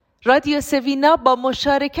رادیو سوینا با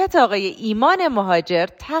مشارکت آقای ایمان مهاجر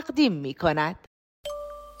تقدیم می کند.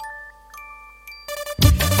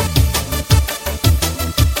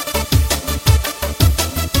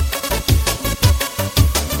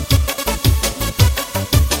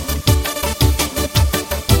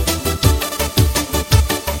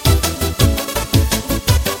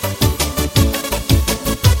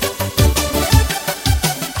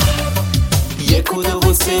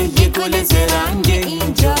 یه گل زرنگ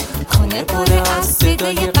اینجا، خونه پر از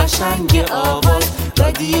صدای قشنگ آواز.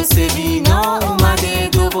 رادیو سوینا اومده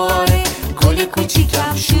دوباره، گل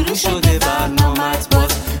کوچیکم شروع شده برنامت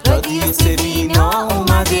باز. رادیو سوینا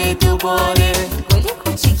اومده دوباره، گل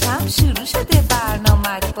کوچیکم شروع شده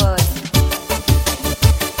برنامت باز.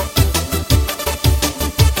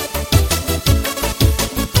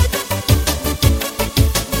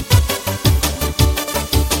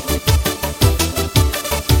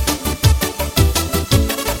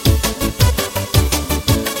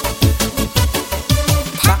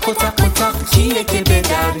 کیه که به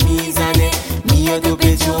در میزنه، میاد و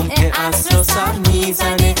به جمعه عصر سر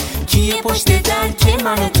میزنه. کیه پشت در که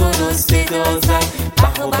منو تو رو صدا زد.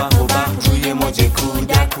 به و به و به روی موج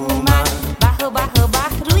کودک اومد. به و به و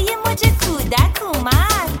به روی موج کودک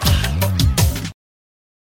اومد.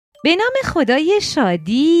 به نام خدای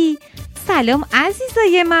شادی. سلام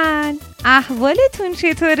عزیزای من، احوالتون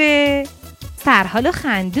چطوره؟ سرحال و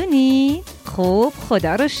خندونی؟ خب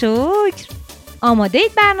خدا رو شکر. آماده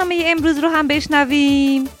اید برنامه امروز رو هم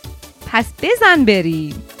بشنویم؟ پس بزن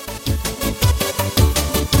بریم.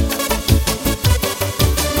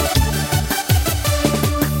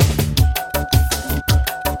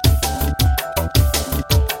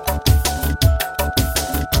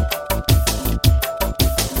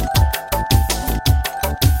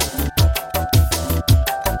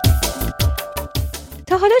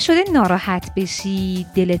 تا حالا شده ناراحت بشی،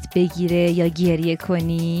 دلت بگیره یا گریه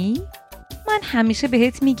کنی؟ من همیشه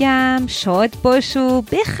بهت میگم شاد باش و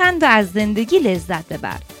بخند و از زندگی لذت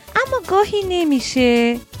ببر، اما گاهی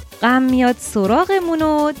نمیشه. غم میاد سراغمون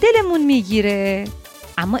و دلمون میگیره،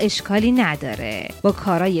 اما اشکالی نداره. با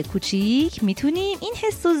کارای کوچیک میتونیم این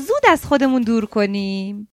حس رو زود از خودمون دور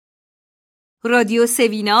کنیم. رادیو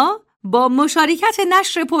سوینا با مشارکت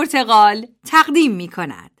نشر پرتقال تقدیم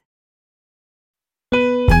میکند.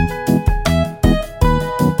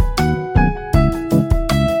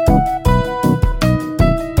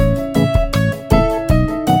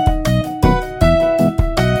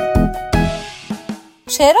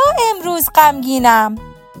 چرا امروز غمگینم؟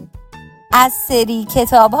 از سری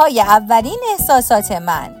کتابهای اولین احساسات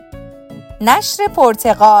من، نشر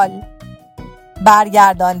پرتقال.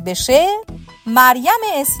 برگردان بشه مریم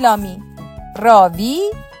اسلامی.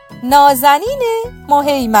 راوی نازنین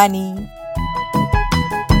مهیمنی.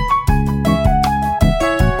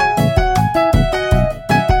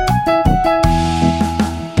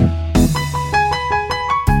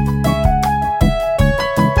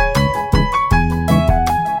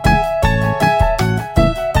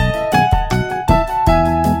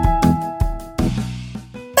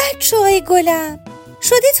 بچه‌های گلم،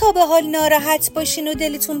 شده تا به حال ناراحت باشین و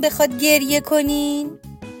دلتون بخواد گریه کنین؟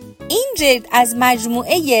 این جلد از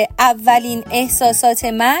مجموعه اولین احساسات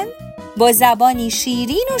من با زبانی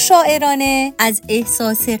شیرین و شاعرانه از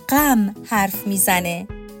احساس غم حرف میزنه.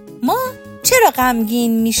 ما چرا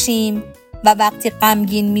غمگین میشیم و وقتی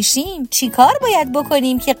غمگین میشیم چی کار باید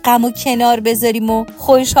بکنیم که غمو کنار بذاریم و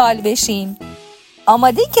خوشحال بشیم؟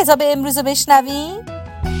 آماده کتاب امروز رو بشنویم؟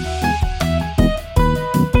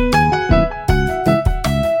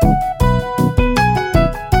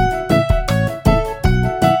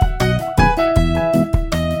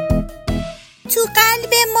 تو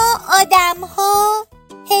قلب ما آدم ها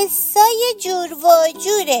حسای جور و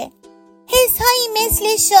جوره. حسایی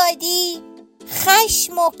مثل شادی،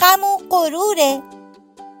 خشم و غم و غروره.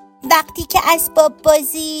 وقتی که اسباب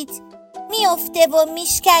بازیت میفته و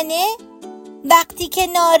میشکنه، وقتی که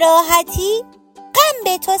ناراحتی غم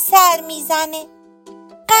به تو سر میزنه.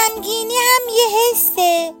 غمگینی هم یه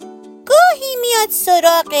حسه، گاهی میاد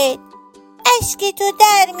سراغت، اشک تو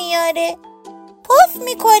در میاره، پف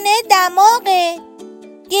میکنه دماغت.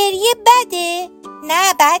 گریه بده؟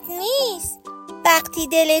 نه بد نیست. وقتی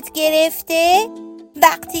دلت گرفته،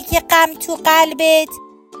 وقتی که غم تو قلبت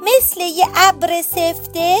مثل یه ابر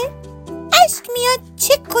سفته، اشک میاد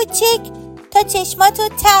چک و چک تا چشماتو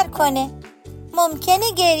تر کنه.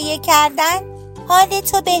 ممکنه گریه کردن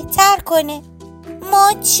حالتو بهتر کنه.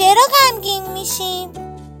 ما چرا غمگین میشیم؟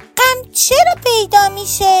 غم چرا پیدا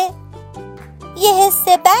میشه؟ یه حس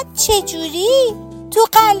بد چجوری تو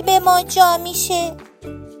قلب ما جا میشه؟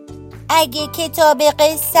 اگه کتاب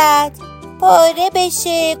قسمت پاره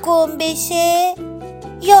بشه گم بشه،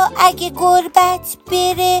 یا اگه گربت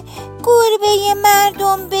بره گربه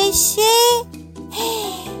مردم بشه،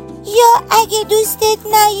 یا اگه دوستت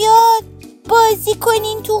نیاد بازی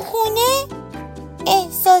کنین تو خونه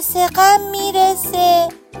احساس غم میرسه،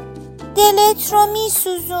 دلت رو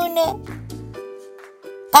میسوزونه.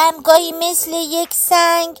 غم گاهی مثل یک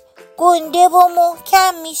سنگ گنده و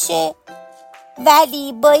محکم میشه،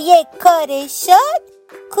 ولی با یک کار شاد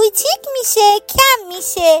کوچیک میشه کم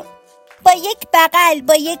میشه. با یک بغل،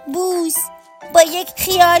 با یک بوس، با یک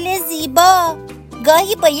خیال زیبا،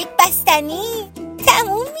 گاهی با یک بستنی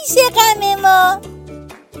تموم میشه غم ما.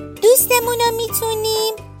 دوستمونو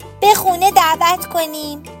میتونیم به خونه دعوت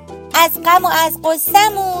کنیم، از غم و از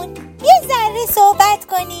غصه‌مون یه ذره صحبت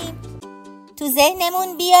کنیم، تو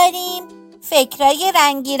ذهنمون بیاریم فکرای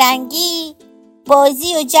رنگی رنگی،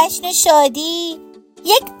 بازی و جشن و شادی،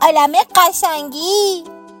 یک عالمه قشنگی،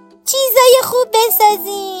 چیزای خوب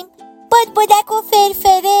بسازیم، بادبادک و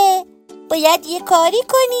فرفره. باید یه کاری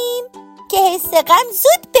کنیم که حس غم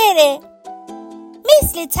زود بره.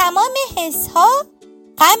 مثل تمام حسها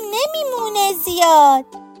غم نمیمونه زیاد،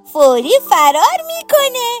 فوری فرار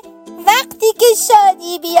میکنه وقتی که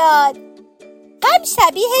شادی بیاد. غم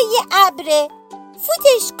شبیه یه ابره،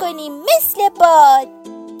 فوتش کنیم مثل باد،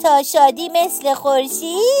 تا شادی مثل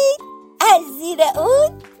خورشید از زیر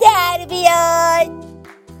اون در بیاد.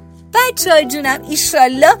 بچه‌ها جونم،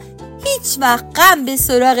 ایشالله هیچ وقت غم به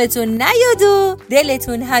سراغتون نیاد و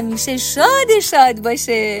دلتون همیشه شاد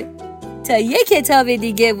باشه. تا یه کتاب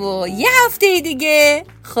دیگه و یه هفته دیگه،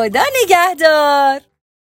 خدا نگهدار.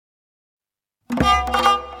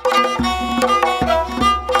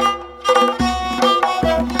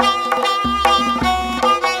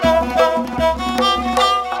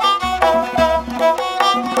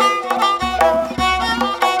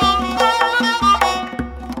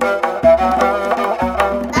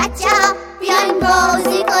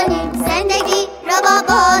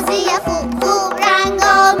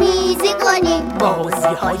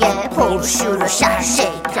 بازی‌های پرشور و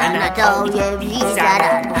شیطنت‌های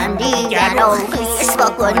بی‌ضرر هم دیگر رو حس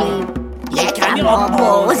کنیم، یکم با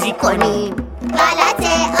بازی کنیم.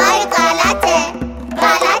 غلطه آی غلطه،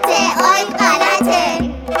 غلطه آی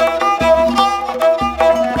غلطه.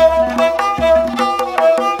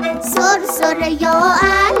 سر یا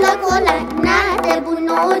الا گلن، نردبون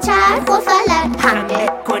و چرخ و فلک،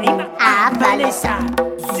 حمله کنیم اول سر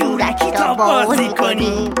زورکی تا بازی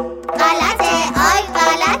کنیم. غلطه آی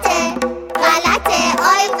غلطه، غلطه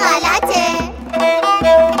آی غلطه.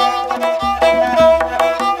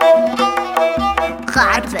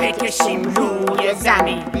 خط بکشیم روی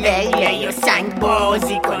زمین، لیلی و سنگ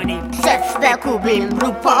بازی کنیم، صف بکوبیم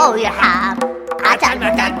رو پای هم،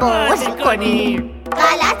 قتل بازی کنیم.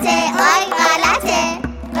 غلطه آی غلطه،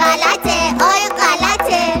 غلطه آی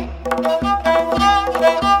غلطه.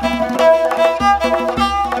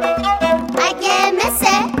 اگه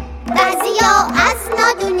مثل بعضیا از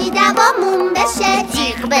نادونی دوامون بشه،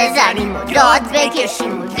 جیغ بزنیم و داد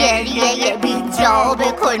بکشیم، گریه بی جا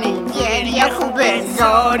بکنیم. گریه خوبه،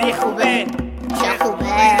 زاری خوبه، چه خوبه.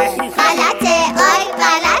 غلطه آی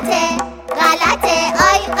غلطه، غلطه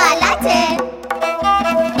آی غلطه.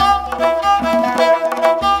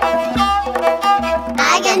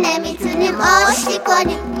 اگه نمیتونیم آشتی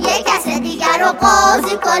کنیم، یک کس دیگر رو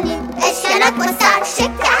قاضی کنیم، اشکنک و سر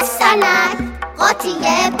شکستنک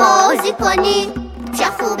قاطیه بازی کنیم. چه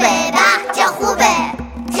خوبه به، چه خوبه،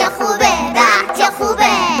 چه خوبه به، چه خوبه.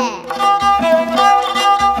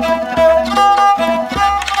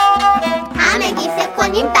 همگی فکر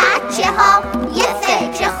کنیم بچه ها یه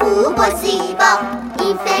فکر خوب و زیبا،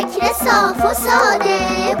 این فکر صاف و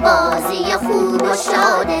ساده، بازی خوب و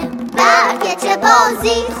شاده. برگه چه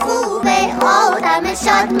بازی خوبه، آدم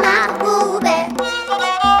شاد محبوبه.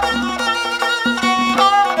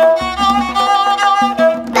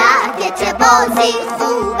 برگه چه بازی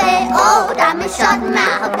خوبه، آدم شاد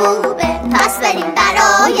محبوبه. پس بریم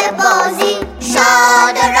برای بازی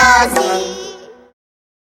شاد و راضی.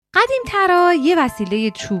 قدیم‌ترا یه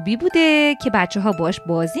وسیله چوبی بوده که بچه‌ها باش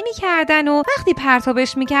بازی می‌کردن و وقتی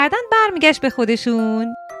پرتابش می‌کردن برمیگشت به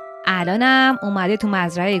خودشون. الانم اومده تو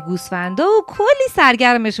مزرعه گوسفندا و کلی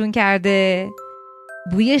سرگرمشون کرده.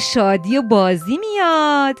 بوی شادی و بازی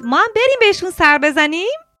میاد. ما هم بریم بهشون سر بزنیم؟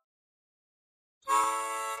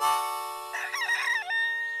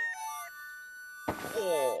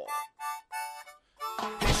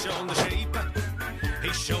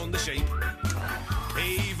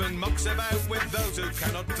 Mucks about with those who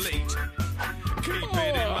cannot bleat. Keep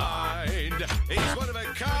it in mind, he's one of a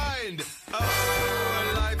kind. Oh,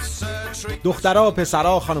 life's a دخترها،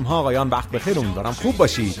 پسرها، خانم‌ها، آقایان وقت بخیر، امیدوارم خوب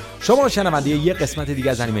باشید. شما شنونده یه قسمت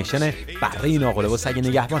دیگه از انیمیشن برای ناقلا و سگ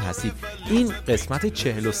نگهبان هستید. این قسمت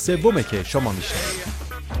 43 که شما میشنوید.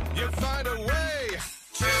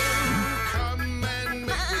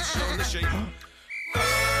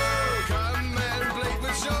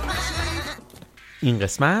 این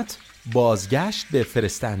قسمت بازگشت به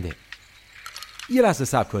فرستنده. یه لحظه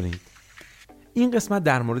صبر کنید. این قسمت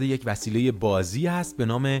در مورد یک وسیله بازی هست به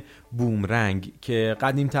نام بومرنگ که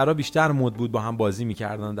قدیم‌ترا بیشتر مد بود با هم بازی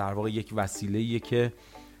می‌کردن. در واقع یک وسیله‌ایه که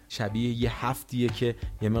شبیه یه هفتیه که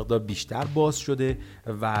یه مقدار بیشتر باز شده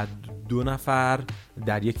و دو نفر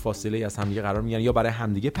در یک فاصله از همدیگه قرار میگیرن، یا برای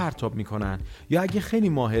همدیگه پرتاب میکنن، یا اگه خیلی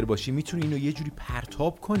ماهر باشی میتونی اینو یه جوری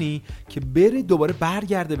پرتاب کنی که بره دوباره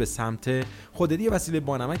برگرده به سمت خودت. یه وسیله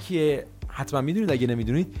بانمکیه، حتما میدونید، اگه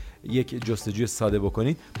نمیدونید یک جستجوی ساده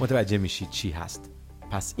بکنید متوجه میشید چی هست.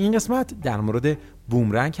 پس این قسمت در مورد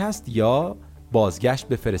بومرنگ هست یا بازگشت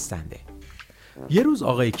به فرستنده. یه روز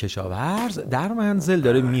آقای کشاورز در منزل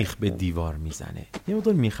داره میخ به دیوار میزنه. یه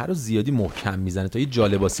مقدار میخه رو زیادی محکم میزنه تا یه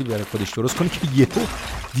جالباسی برای خودش درست کنه که یه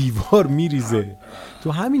دیوار میریزه.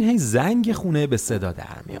 تو همین هی زنگ خونه به صدا در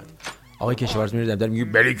میاد. آقای کشاورز میره در میگه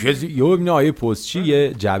بله کسی، یه ببینه آیه پستچی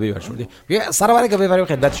یه جعبه براش میده. یه سر که ببریم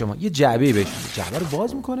خدمت شما. یه جعبه بهش میده. جعبه رو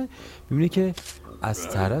باز میکنه، میبینه که از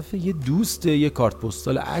طرف یه دوست یه کارت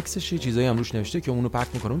پستال عکسش، یه چیزایی هم روش نوشته که اونو پرت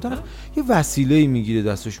میکنه. اون طرف یه وسیله میگیره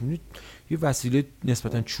دستش، میبینه یه وسیله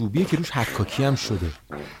نسبتا چوبیه که روش حکاکی هم شده.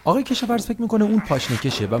 آقای کشاورز فکر میکنه اون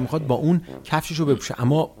پاشنکشه و میخواد با اون کفششو بپوشه،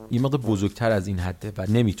 اما یه مقدار بزرگتر از این حده و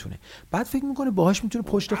نمیتونه. بعد فکر میکنه باهاش میتونه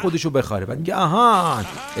پشت خودشو بخاره. بعد میگه آها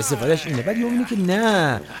استفادهش اینه. بعد میبینه که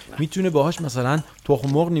نه، میتونه باهاش مثلا تخم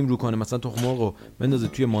مرغ نیمرو کنه، مثلا تخم مرغو بندازه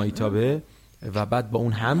توی مایتابه و بعد با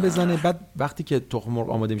اون هم بزنه. بعد وقتی که تخم مرغ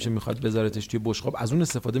آماده میشه میخواد بذارتش توی بشقاب، از اون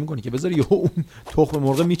استفاده میکنه که بذاره یهو اون تخم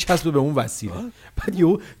مرغ میچسبه به اون وسیله. بعد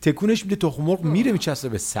یهو تکونش میده، تخم مرغ میره میچسبه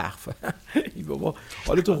به سقف. ای بابا،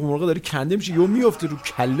 حالا تخم مرغ داره کنده میشه، یهو میفته رو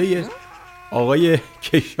کله آقای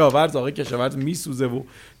کشاورز. آقای کشاورز میسوزه و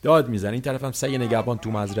داد میزنه. این طرف هم سگ نگهبان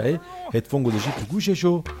تو مزرعه هدفون گذاشته تو گوشش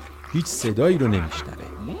و هیچ صدایی رو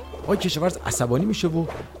نمیشنوه. آقای کشاورز عصبانی میشه و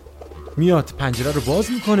میاد پنجره رو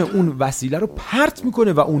باز میکنه، اون وسیله رو پرت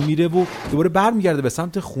میکنه و اون میره و دوباره برمیگرده به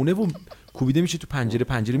سمت خونه و کوبیده میشه تو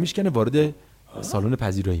پنجره میشکنه، وارد سالن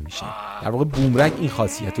پذیرایی میشه. در واقع بومرنگ این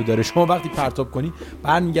خاصیت رو داره، شما وقتی پرتاب کنی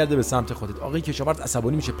برمیگرده به سمت خودت. آقای کشاورز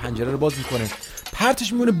عصبانی میشه، پنجره رو باز میکنه،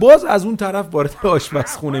 پرتش میکنه، باز از اون طرف وارد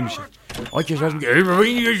آشپزخونه میشه. آقای کشاورز میگه ای بابا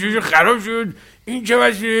این یه چیز خراب شد، این چه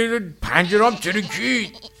وسیله، پنجره‌ام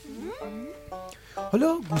ترکید.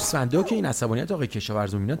 حالا گوسفندا که این عصبانیت آقای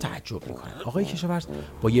کشاورز رو میبینن تعجب میکنن. آقای کشاورز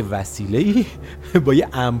با یه وسیله‌ای با یه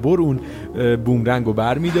انبر اون بومرنگ رو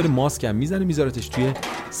برمی‌داره، ماسک هم میزنه، میذارتش توی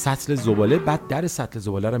سطل زباله. بعد در سطل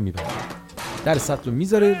زباله رو میبنده، در سطل رو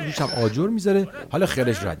میذاره، روش هم آجر میذاره. حالا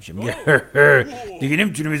خیرش رد میشه، میگه دیگه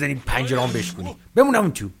نمیتونی بزنی پنجره‌ام بشکنی، بمونم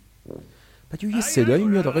اون تو. بعد یه صدایی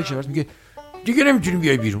میاد، آقای کشاورز میگه دیگه نمیتونی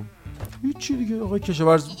بیای بیرون. هیچی دیگه. آقای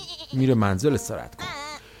کشاورز میره منزل استراحت کنه.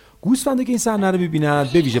 گوسفنده که این صحنه رو میبینن،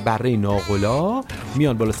 به ویژه برای ناقلا،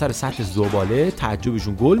 میان بالا سر سطح زباله،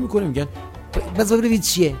 تعجبشون گل میکنه، میگن بذار ببین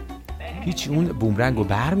چیه. هیچ. اون بومرنگ رو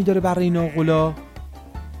برمیداره برای ناقلا،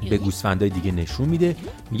 به گوسفندای دیگه نشون میده،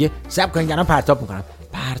 میگه صبر کن الان پرتاب میکنم.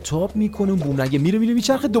 پرتاب میکنه، اون بومرنگ میره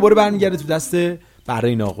میچرخه، دوباره برمیگرده تو دست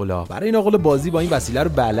برای ناقلا. برای ناقلا بازی با این وسیله رو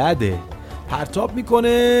بلده، پرتاب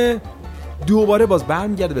میکنه، دوباره باز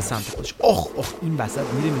برمیگرده به سمت خودش. اخ این وسط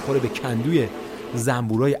میره میخوره به کندوی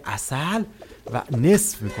زنبورای عسل و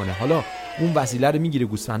نصف میکنه. حالا اون وسیله رو میگیره،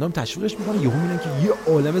 گوسفندام تشویقش میکنه، یهو میبینن که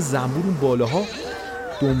یه عالمه زنبور اون بالاها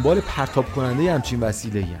دنبال پرتاب کننده همچین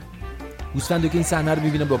وسیله‌ای هستن. گوسفندا که این صحنه رو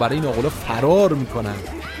میبینن با برای ناقلا فرار میکنن.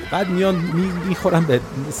 بعد میان میخورن به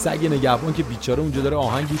سگ نگهبان که بیچاره اونجا داره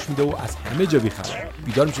آهنگ گوش میده و از همه جا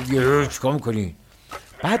بیدار میشه. چیکار میکنی؟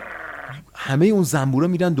 بعد همه اون زنبورا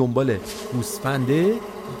میرن دنبال گوسفنده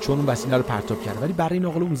چون اون وسیله رو پرتاب کرده، ولی برای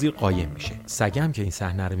ناقلا اون زیر قایم میشه. سگم که این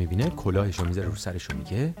صحنه رو میبینه، کلاهشو میذاره رو سرشو،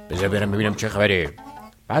 میگه بذار برم ببینم چه خبره.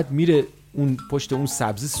 بعد میره اون پشت اون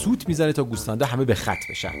سبزی سوت میزنه تا گوسفندا همه به خط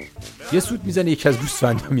بشن. یه سوت میزنه، یکی از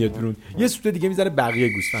گوسفندا میاد بیرون، یه سوت دیگه میزنه، بقیه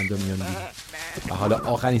گوسفندا میان بیرون. و حالا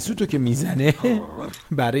آخرین سوتو که میزنه،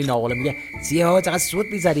 برای ناقلا میگه سیاه چقدر سوت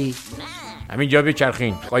میزنی، همینجا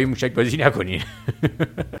بچرخین، خواهی موشک بازی نکنین.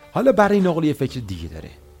 حالا برای ناقلا یه فکر دیگه داره،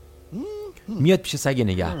 میاد پیش سگ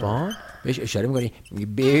نگهبان، بهش اشاره میکنه،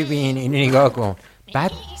 ببین اینو نگاه کن.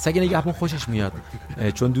 بعد سگ نگهبان خوشش میاد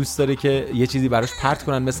چون دوست داره که یه چیزی براش پرت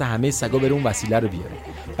کنن، مثل همه سگا بره اون وسیله رو بیاره.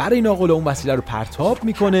 برای ناقلا اون وسیله رو پرتاب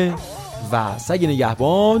میکنه و سگ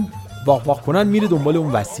نگهبان واق واق کنن میره دنبال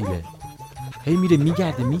اون وسیله. هی میره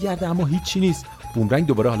میگرده اما هیچی نیست. بومرنگ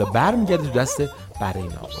دوباره حالا برمیگرده تو دست برای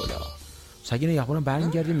ناقلا. سگ نگهبانم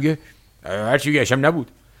برمیگرده میگه هرچی گشم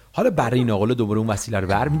نبود. حالا برای ناقلا دوباره اون وسیله رو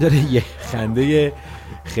برمیداره، یه خنده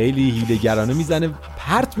خیلی هیله‌گرانه میزنه،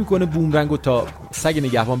 پرت میکنه بومرنگو تا سگ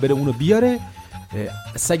نگهبان بره اونو بیاره.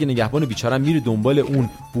 سگ نگهبان بیچاره میره دنبال اون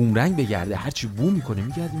بومرنگ بگرده، هرچی بوم میکنه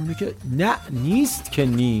میگرده میونه که نه نیست که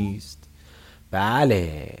نیست.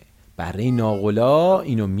 بله برای ناقلا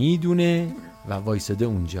اینو میدونه و وایساده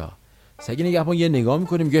اونجا. سگ نگهبان یه نگاه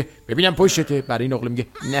میکنه میگه ببینم پشتته. برای ناقلا میگه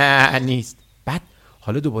نه نیست. بعد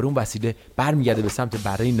حالا دوباره اون وسیله برمیگرده به سمت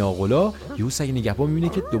برای ناقلا. یهو سگ نگهبان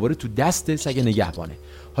میبینه که دوباره تو دست سگ نگهبانه.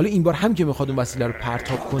 حالا این بار هم که میخواد اون وسیله رو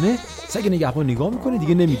پرتاب کنه، سگ نگهبان نگاه میکنه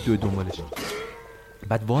دیگه نمیدوه دنبالش.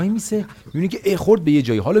 بعد وای میسه میبینه که خورد به یه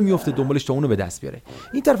جایی، حالا میفته دنبالش تا اونو به دست بیاره.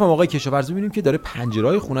 این طرف هم آقای کشاورز میبینیم که داره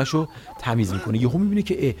پنجره‌های خونه‌شو تمیز میکنه. یهو میبینه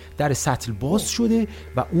که در سطل باز شده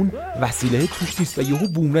و اون وسیله توش نیست و یهو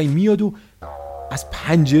بومرنگ میاد و از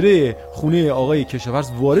پنجره خونه آقای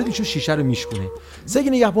کشاورز وارد میشه و شیشه رو میشکونه. سگ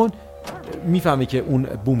نگهبان میفهمه که اون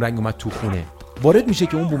بومرنگ اومد تو خونه، وارد میشه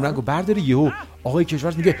که اون بومرنگو برداره. یهو آقای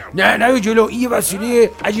کشاورز میگه نه جلو، این وسیله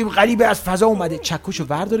عجیب غریبه از فضا اومده. چکشو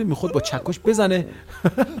ورداره میخواد با چکش بزنه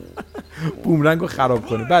بومرنگو خراب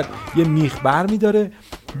کنه. بعد یه میخ برمیداره،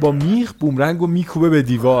 با میخ بومرنگو میکوبه به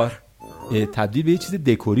دیوار، تبدیل به یه چیز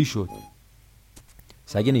دکوری شد.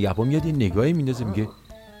 سگ نگهبان میاد یه نگاهی میندازه میگه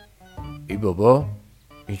ای بابا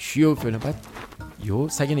این چیه و فلان. بعد یهو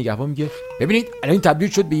سگ نگهبان میگه ببینید الان این تبدیل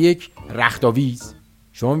شد به یک رختاویز،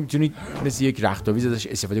 شما میتونید مثل یک رختاویز ازش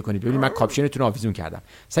استفاده کنید. ببینید من کاپشنتون آویزون کردم.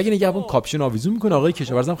 سگ نگهبان کاپشن آویزون میکنه. آقای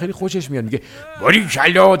کشاورزم خیلی خوشش میاد، میگه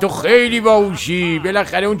باریکلا تو خیلی باهوشی،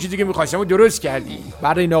 بالاخره اون چیزی که می‌خواستم درست کردی.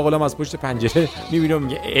 برای ناقلا از پشت پنجره میبینه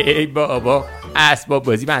میگه ای بابا اسباب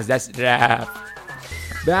بازی من از دست رفت.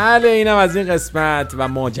 بله اینم از این قسمت و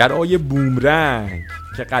ماجرای بومرنگ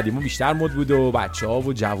که قدیما بیشتر مد بود و بچه‌ها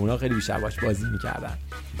و جوونا خیلی بیشتر باش بازی می‌کردن.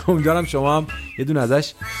 امیدوارم شما هم یه دونه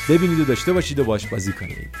ازش ببینید و داشته باشید و باش بازی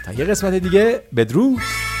کنید. تا یه قسمت دیگه بدرود.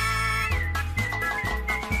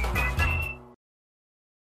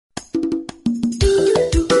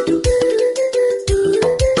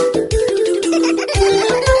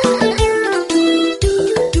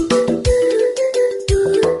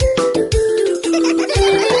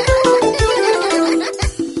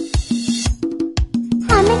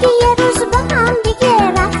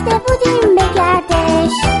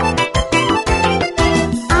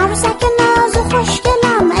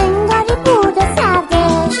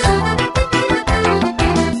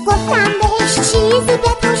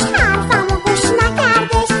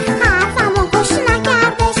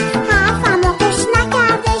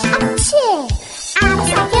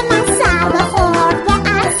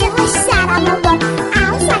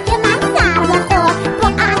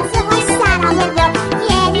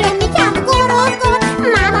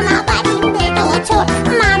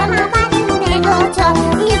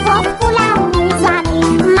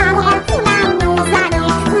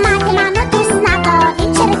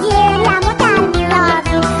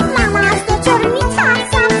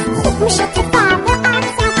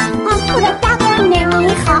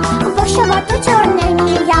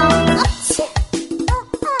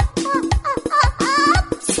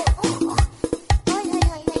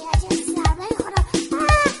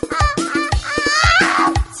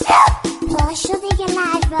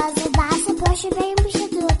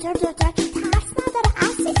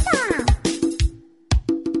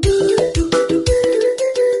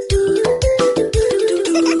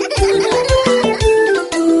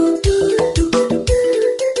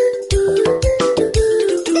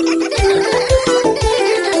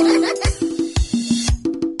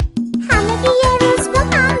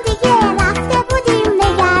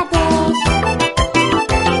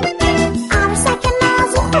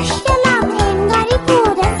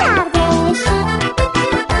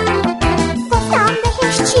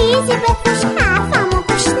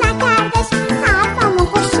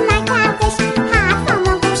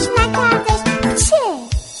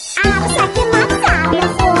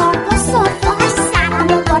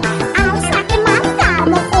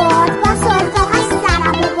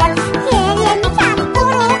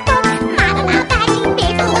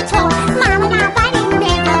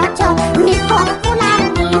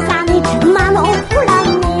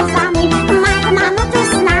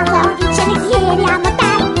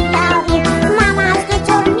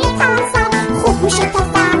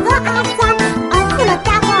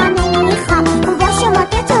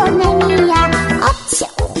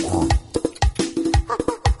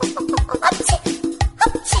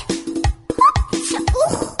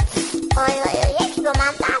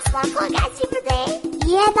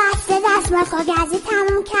 مساگزی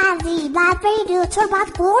تموم کردی، بعد بری دکتر،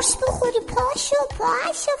 بعد قرص بخوری. پاشو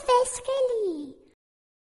فسقلی.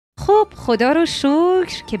 خب خدا رو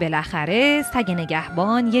شکر که بالاخره سگ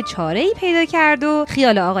نگهبان یه چاره‌ای پیدا کرد و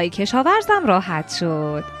خیال آقای کشاورزم راحت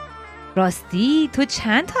شد. راستی تو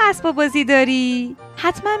چند تا اسباب بازی داری؟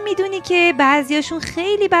 حتما میدونی که بعضیاشون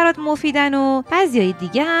خیلی برات مفیدن و بعضیای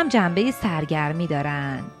دیگه هم جنبه سرگرمی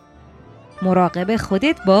دارن. مراقب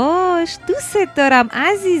خودت باش. دوست دارم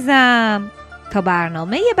عزیزم. تا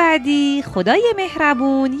برنامه بعدی خدای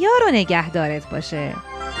مهربون یار و نگهدارت باشه.